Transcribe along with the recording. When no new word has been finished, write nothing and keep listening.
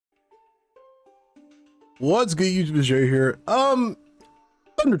What's good, YouTube? Yugioh here.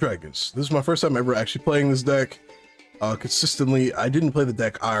 Thunder Dragons. This is my first time ever actually playing this deck consistently. I didn't play the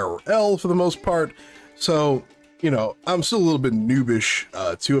deck IRL for the most part, so you know I'm still a little bit noobish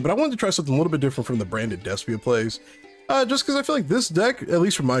to it. But I wanted to try something a little bit different from the branded Despia plays, just because I feel like this deck, at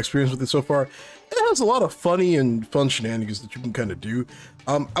least from my experience with it so far, it has a lot of funny and fun shenanigans that you can kind of do.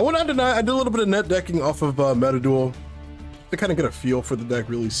 I went out tonight. I did a little bit of net decking off of Duel to kind of get a feel for the deck,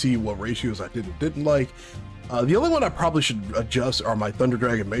 really see what ratios I did and didn't like. The only one I probably should adjust are my Thunder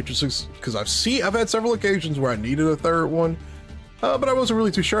Dragon matrices, because I've had several occasions where I needed a third one, but I wasn't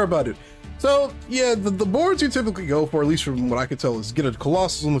really too sure about it. So yeah, the boards you typically go for, at least from what I could tell, is get a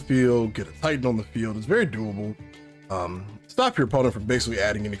Colossus on the field, get a Titan on the field. It's very doable. Stop your opponent from basically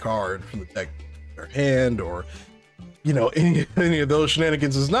adding any card from the deck to their hand, or you know, any of those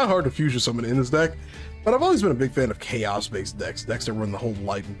shenanigans. It's not hard to fusion summon in this deck. But I've always been a big fan of chaos-based decks that run the whole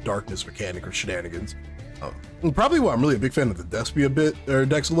light and darkness mechanic or shenanigans. And probably why I'm really a big fan of the Despia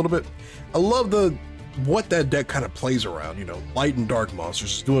decks a little bit. I love what that deck kind of plays around, you know, light and dark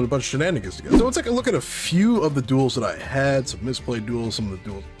monsters just doing a bunch of shenanigans together. So let's take a look at a few of the duels that I had, some misplayed duels, some of the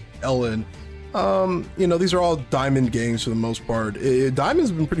duels with Ellen. You know, these are all diamond games for the most part.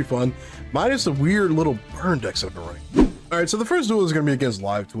 Diamond's been pretty fun, minus the weird little burn decks I've been running. All right, so the first duel is going to be against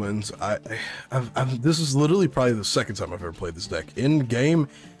Live Twins. This is literally probably the second time I've ever played this deck in game.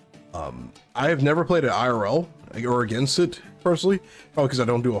 I have never played it IRL or against it personally, probably because I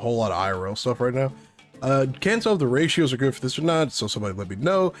don't do a whole lot of IRL stuff right now. Can't tell if the ratios are good for this or not, so somebody let me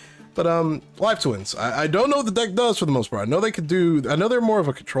know. But Live Twins, I don't know what the deck does for the most part. I know they could do. I know they're more of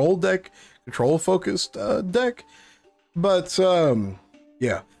a control deck, control focused deck, but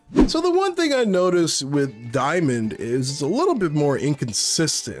yeah. So the one thing I noticed with Diamond is it's a little bit more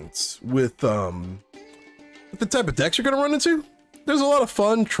inconsistent with the type of decks you're gonna run into. There's a lot of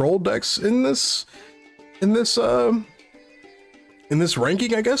fun troll decks in this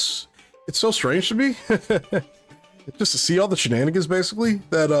ranking, I guess. It's so strange to me just to see all the shenanigans basically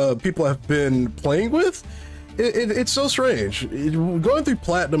that people have been playing with. It's so strange. Going through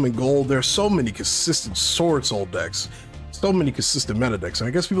platinum and gold, there's so many consistent sword soul decks. So many consistent meta decks, and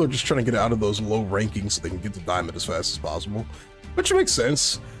I guess people are just trying to get out of those low rankings so they can get to diamond as fast as possible, which makes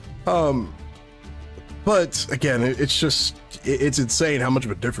sense. But again, it's insane how much of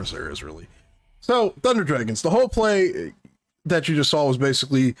a difference there is, really. So Thunder Dragons, the whole play that you just saw was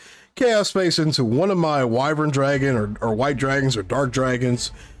basically Chaos Space into one of my Wyvern Dragon or White Dragons or Dark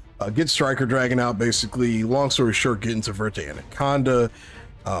Dragons, get Striker Dragon out basically. Long story short, get into Verte Anaconda.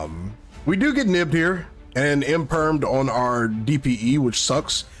 We do get nibbed here and impermed on our DPE, which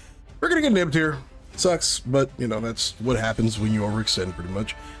sucks. We're gonna get nibbed here. Sucks, but you know, that's what happens when you overextend pretty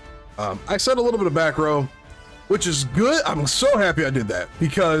much. I set a little bit of back row, which is good. I'm so happy I did that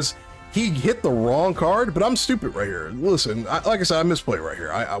because he hit the wrong card, but I'm stupid right here. Listen, like I said, I misplayed right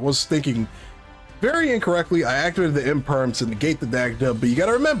here. I was thinking very incorrectly. I activated the imperm to negate the Dagda, but you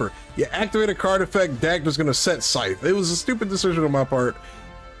gotta remember, you activate a card effect, Dagda's gonna set Scythe. It was a stupid decision on my part.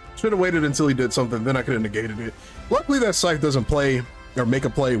 Should have waited until he did something, then I could have negated it. Luckily that Scythe doesn't play or make a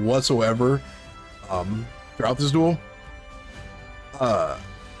play whatsoever throughout this duel.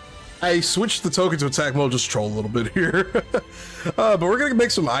 I switched the token to attack mode, just troll a little bit here. But we're gonna make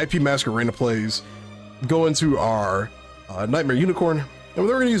some IP Masquerena plays, go into our Nightmare Unicorn, and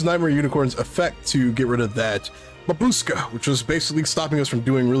we're gonna use Nightmare Unicorn's effect to get rid of that Babushka, which was basically stopping us from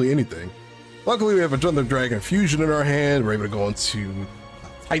doing really anything. Luckily we have a Thunder Dragon Fusion in our hand. We're able to go into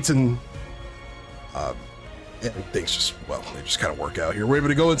Titan, and things just, well, they just kind of work out here. We're able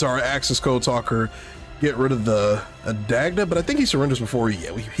to go into our Axis Code Talker, get rid of the Dagda, but I think he surrenders before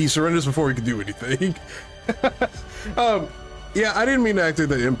he surrenders before he can do anything. Yeah, I didn't mean to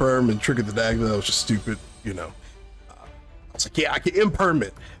activate the imperm and trigger the Dagda. That was just stupid, you know. I was like, yeah, I can imperm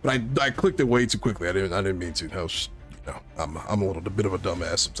it, but I clicked it way too quickly. I didn't mean to. I was, you know, I'm a little bit of a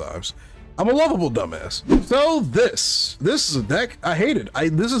dumbass sometimes. I'm a lovable dumbass. So this is a deck I hated.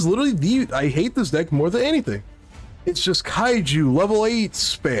 This is literally I hate this deck more than anything. It's just Kaiju level 8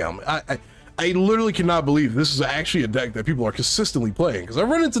 spam. I literally cannot believe this is actually a deck that people are consistently playing, because I've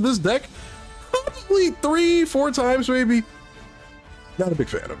run into this deck probably 3-4 times maybe. Not a big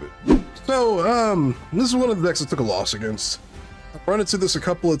fan of it. So this is one of the decks I took a loss against. I've run into this a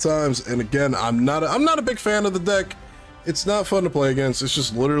couple of times, and again, I'm not a big fan of the deck. It's not fun to play against. It's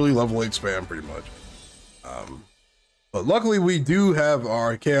just literally level 8 spam pretty much. But luckily we do have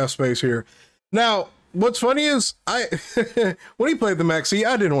our Chaos Space here. Now, what's funny is when he played the Maxi,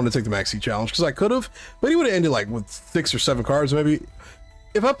 I didn't want to take the Maxi challenge because I could have, but he would have ended like with 6 or 7 cards maybe.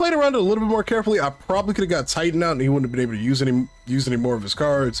 If I played around it a little bit more carefully, I probably could have got Titan out and he wouldn't have been able to use any more of his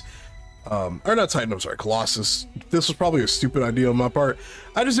cards. Or not Titan, I'm sorry, Colossus. This was probably a stupid idea on my part.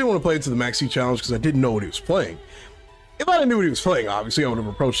 I just didn't want to play it to the Maxi challenge because I didn't know what he was playing. If I knew what he was playing, obviously I would have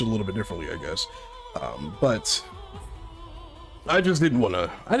approached it a little bit differently, I guess. But I just didn't want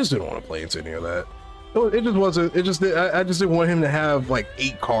to play into any of that. It just wasn't, I just didn't want him to have like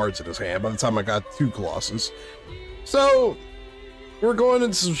 8 cards in his hand by the time I got 2 Colossus. So we're going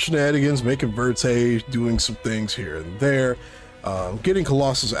into some shenanigans, making Verte, doing some things here and there, getting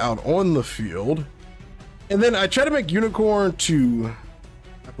Colossus out on the field. And then I try to make Unicorn to,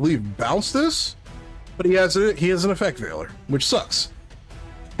 I believe, bounce this, but he has an effect veiler, which sucks.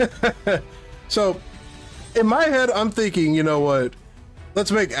 So in my head, I'm thinking, you know what? Let's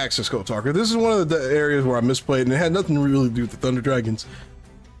make Access Code Talker. This is one of the areas where I misplayed, and it had nothing really to do with the Thunder Dragons.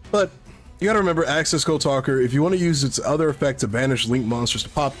 But you gotta remember, Access Code Talker, if you want to use its other effect to banish link monsters to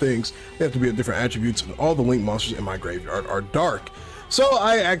pop things, they have to be at different attributes, and all the link monsters in my graveyard are dark. So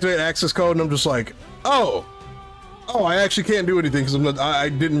I activate Access Code, and I'm just like, oh, I actually can't do anything because I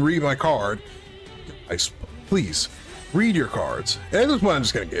didn't read my card. Please read your cards. And at this point, I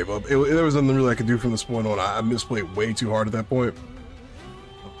just kind of gave up. There was nothing really I could do from this point on. I misplayed way too hard at that point.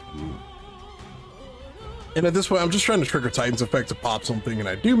 And at this point, I'm just trying to trigger Titan's effect to pop something, and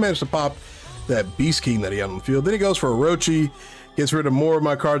I do manage to pop that Beast King that he had on the field. Then he goes for a Orochi, gets rid of more of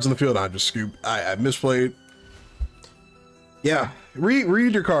my cards in the field, and I just scoop. I misplayed. Yeah,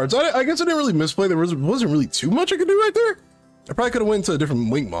 read your cards. I guess I didn't really misplay. There wasn't really too much I could do right there. I probably could have went to a different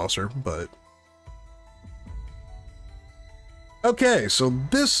Link monster, but... Okay, so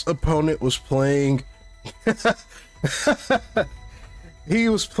this opponent was playing... He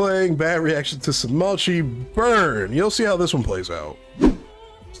was playing Bad Reaction to Samachi Burn. You'll see how this one plays out.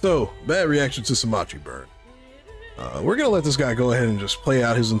 So, Bad Reaction to Samachi Burn. We're gonna let this guy go ahead and just play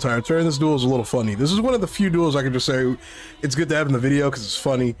out his entire turn. This duel is a little funny. This is one of the few duels I can just say it's good to have in the video because it's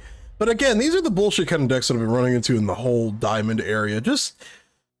funny. But again, these are the bullshit kind of decks that I've been running into in the whole diamond area. Just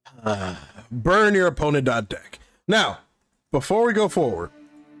burn your opponent deck. Now, before we go forward,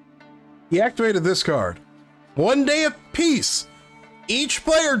 he activated this card. 1 day of peace. Each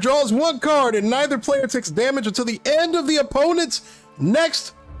player draws 1 card and neither player takes damage until the end of the opponent's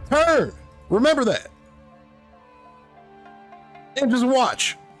next turn. Remember that. And just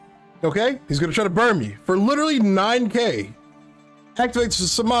watch. Okay? He's gonna try to burn me for literally 9k. Activates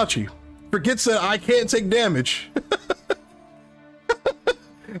the Samachi. Forgets that I can't take damage.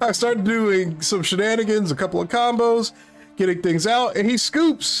 I started doing some shenanigans, a couple of combos, getting things out, and he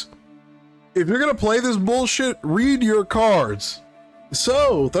scoops. If you're gonna play this bullshit, read your cards.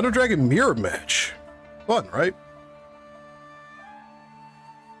 So, Thunder Dragon Mirror Match. Fun, right?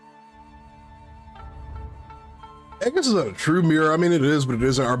 I guess it's not a true mirror. I mean, it is, but it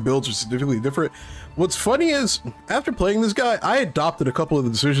isn't. Our builds are significantly different. What's funny is, after playing this guy, I adopted a couple of the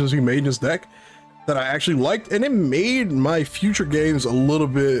decisions he made in his deck that I actually liked, and it made my future games a little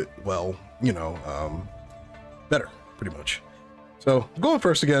bit, well, you know, better, pretty much. So, going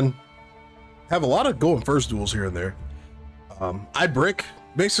first again. Have a lot of going first duels here and there. I brick,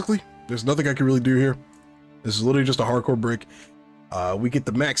 basically. There's nothing I can really do here. This is literally just a hardcore brick. We get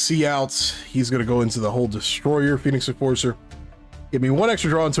the Max C out. He's going to go into the whole Destroyer, Phoenix Enforcer. Give me 1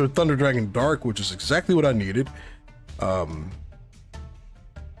 extra draw into a Thunder Dragon Dark, which is exactly what I needed.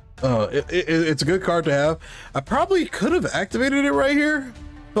 It's a good card to have. I probably could have activated it right here,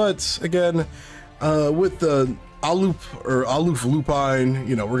 but again, with the Aloof Lupine,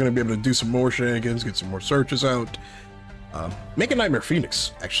 you know, we're going to be able to do some more shenanigans, get some more searches out. Make a Nightmare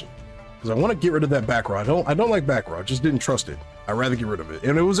Phoenix, actually, because I want to get rid of that back row. I don't like back row. I just didn't trust it. I'd rather get rid of it.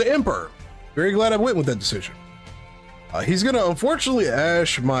 And it was an Emperor. Very glad I went with that decision. He's going to unfortunately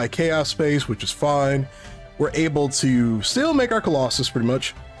ash my Chaos Space, which is fine. We're able to still make our Colossus pretty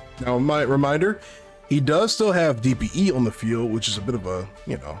much. Now, my reminder, he does still have DPE on the field, which is a bit of a,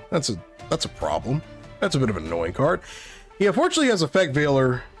 you know, that's a problem. That's a bit of an annoying card. He unfortunately has Effect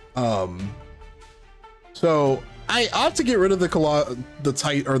Veiler. So I ought to get rid of the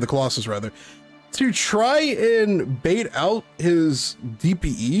Colossus rather, to try and bait out his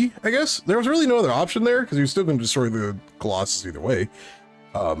DPE, I guess. There was really no other option there, because he was still going to destroy the Colossus either way.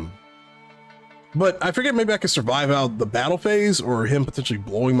 But I figured maybe I could survive out the battle phase, or him potentially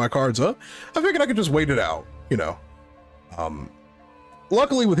blowing my cards up. I figured I could just wait it out, you know.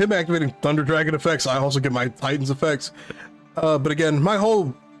 Luckily, with him activating Thunder Dragon effects, I also get my Titans effects. But again, my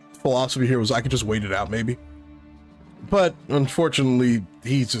whole philosophy here was I could just wait it out, maybe. But unfortunately,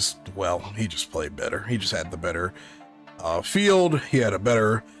 he just played better. He just had the better field. He had a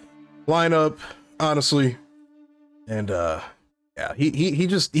better lineup, honestly. And yeah,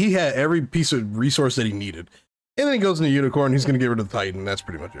 he had every piece of resource that he needed. And then he goes into Unicorn. He's going to get rid of the Titan. That's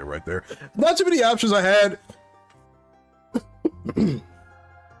pretty much it right there. Not too many options I had.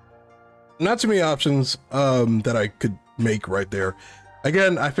 Not too many options that I could make right there.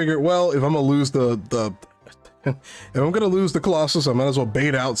 Again, I figured, well, if I'm gonna lose if I'm gonna lose the Colossus, I might as well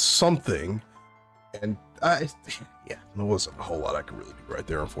bait out something. And yeah, there wasn't a whole lot I could really do right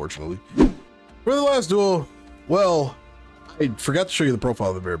there, unfortunately. For the last duel, well, I forgot to show you the profile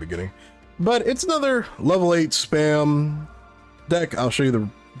at the very beginning, but it's another level 8 spam deck. I'll show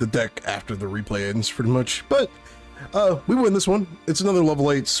you the deck after the replay ends, pretty much. But we win this one. It's another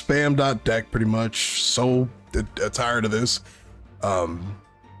level 8 spam deck, pretty much. So tired of this.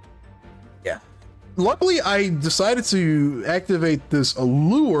 Yeah. Luckily, I decided to activate this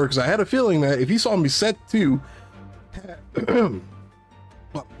Allure because I had a feeling that if he saw me set to,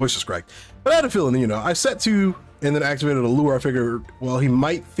 well, voice is cracked. But I had a feeling, you know, I set to and then activated Allure. I figured, well, he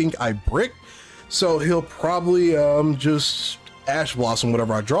might think I brick, so he'll probably just Ash Blossom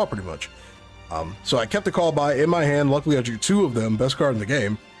whatever I draw, pretty much. So I kept the call by in my hand. Luckily, I drew 2 of them, best card in the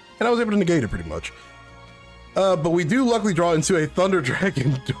game, and I was able to negate it pretty much. But we do luckily draw into a Thunder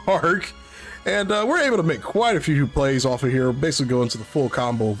Dragon Dark, and we're able to make quite a few plays off of here. Basically, go into the full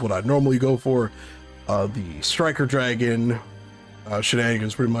combo of what I normally go for. The Striker Dragon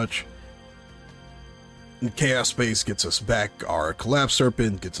shenanigans, pretty much. And Chaos Space gets us back. Our Collapse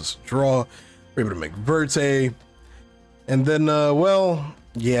Serpent gets us a draw. We're able to make Verte, and then well.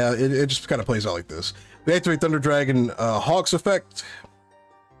 Yeah, it just kind of plays out like this. We activate Thunder Dragon Hawk's effect,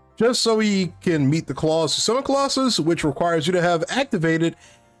 just so he can meet the clause to summon Colossus, which requires you to have activated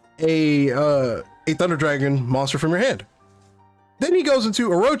a Thunder Dragon monster from your hand. Then he goes into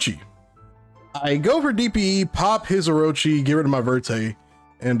Orochi. I go for DPE, pop his Orochi, get rid of my Verte,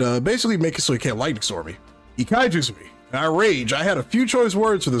 and basically make it so he can't Lightning Storm me. He Kaijus me, and I rage. I had a few choice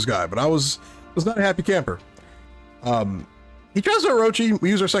words for this guy, but I was not a happy camper. He tries to Orochi. We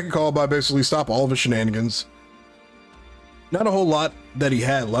use our second call by basically stop all of his shenanigans. Not a whole lot that he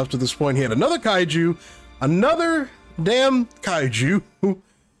had left at this point. He had another Kaiju, another damn Kaiju.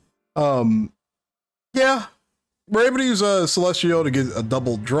 Yeah, we're able to use a Celestial to get a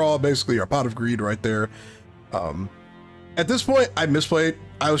double draw, basically our Pot of Greed right there. At this point, I misplayed.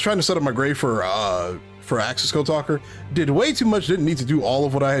 I was trying to set up my grave for Axis Code Talker. Did way too much, didn't need to do all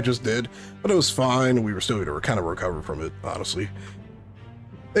of what I had just did, but it was fine. We were still able to kind of recover from it, honestly.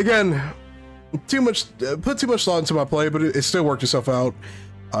 Again, put too much thought into my play, but it still worked itself out.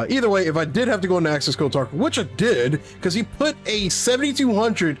 Either way, if I did have to go into Axis Code Talker, which I did, because he put a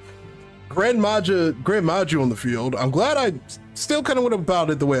 7200 Grand Maju on the field, I'm glad I still kind of went about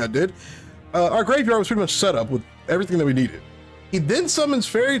it the way I did. Our graveyard was pretty much set up with everything that we needed. He then summons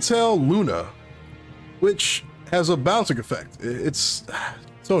Fairy Tail Luna, which has a bouncing effect. It's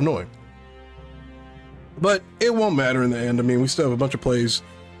so annoying. But it won't matter in the end. I mean, we still have a bunch of plays,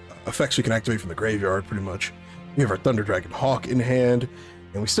 effects we can activate from the graveyard, pretty much. We have our Thunder Dragon Hawk in hand,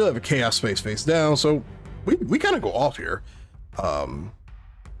 and we still have a Chaos Space face down, so we kind of go off here.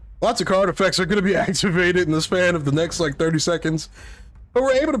 Lots of card effects are going to be activated in the span of the next, like, 30 seconds. But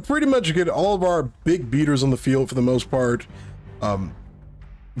we're able to pretty much get all of our big beaters on the field for the most part.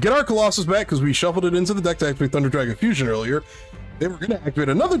 Get our Colossus back because we shuffled it into the deck to activate Thunder Dragon Fusion earlier. They were going to activate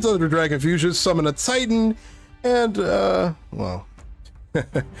another Thunder Dragon Fusion, summon a Titan, and, well,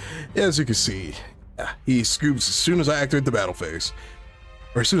 as you can see, yeah, he scoops as soon as I activate the battle phase,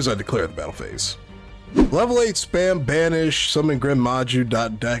 or as soon as I declare the battle phase. Level 8 spam banish summon Grim Maju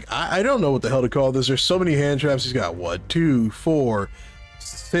deck. I don't know what the hell to call this. There's so many hand traps. He's got what, 2, 4,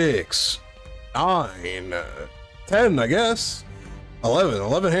 6, 9, 10, I guess.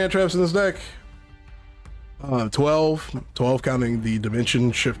 11 hand traps in this deck. 12 counting the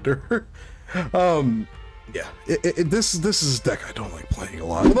dimension shifter. Yeah, this is a deck I don't like playing a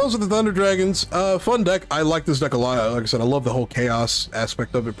lot. Well, those are the Thunder Dragons. Fun deck. I like this deck a lot. Like I said, I love the whole chaos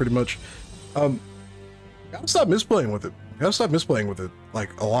aspect of it pretty much. Gotta stop misplaying with it.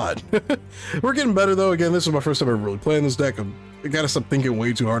 Like, a lot. We're getting better though. Again, this is my first time ever really playing this deck. I gotta stop thinking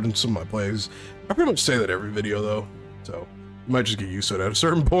way too hard in some of my plays. I pretty much say that every video though, so you might just get used to it. At a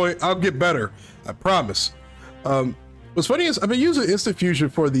certain point, I'll get better. I promise. What's funny is I've been using Instant Fusion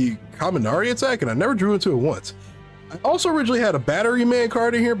for the Kaminari attack, and I never drew into it once. I also originally had a Battery Man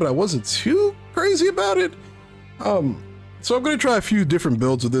card in here, but I wasn't too crazy about it. So I'm going to try a few different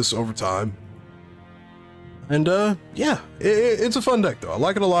builds of this over time. And yeah, it's a fun deck though. I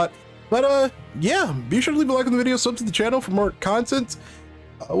like it a lot. But yeah, be sure to leave a like on the video, sub to the channel for more content.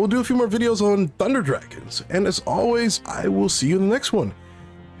 We'll do a few more videos on Thunder Dragons. And as always, I will see you in the next one.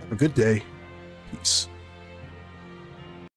 Have a good day. Peace.